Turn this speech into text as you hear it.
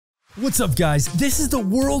What's up, guys? This is the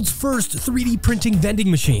world's first 3D printing vending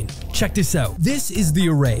machine. Check this out. This is the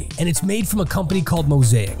Array, and it's made from a company called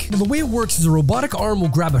Mosaic. Now, the way it works is a robotic arm will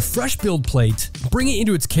grab a fresh build plate, bring it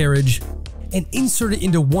into its carriage, and insert it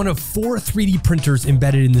into one of 4 3D printers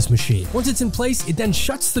embedded in this machine. Once it's in place, it then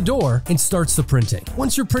shuts the door and starts the printing.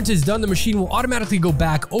 Once your print is done, the machine will automatically go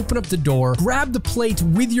back, open up the door, grab the plate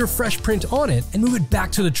with your fresh print on it, and move it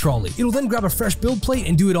back to the trolley. It'll then grab a fresh build plate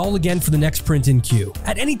and do it all again for the next print in queue.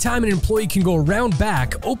 At any time, an employee can go around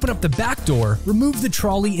back, open up the back door, remove the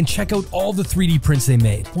trolley, and check out all the 3D prints they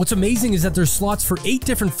made. What's amazing is that there's slots for 8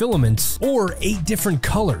 different filaments or 8 different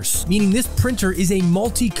colors, meaning this printer is a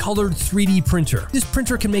multicolored 3D printer. This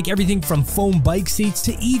printer can make everything from foam bike seats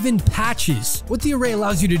to even patches. What the Array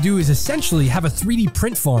allows you to do is essentially have a 3D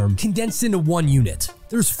print farm condensed into one unit.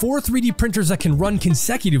 There's 4 3D printers that can run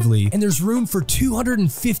consecutively, and there's room for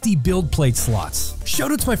 250 build plate slots.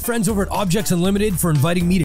 Shout out to my friends over at Objects Unlimited for inviting me to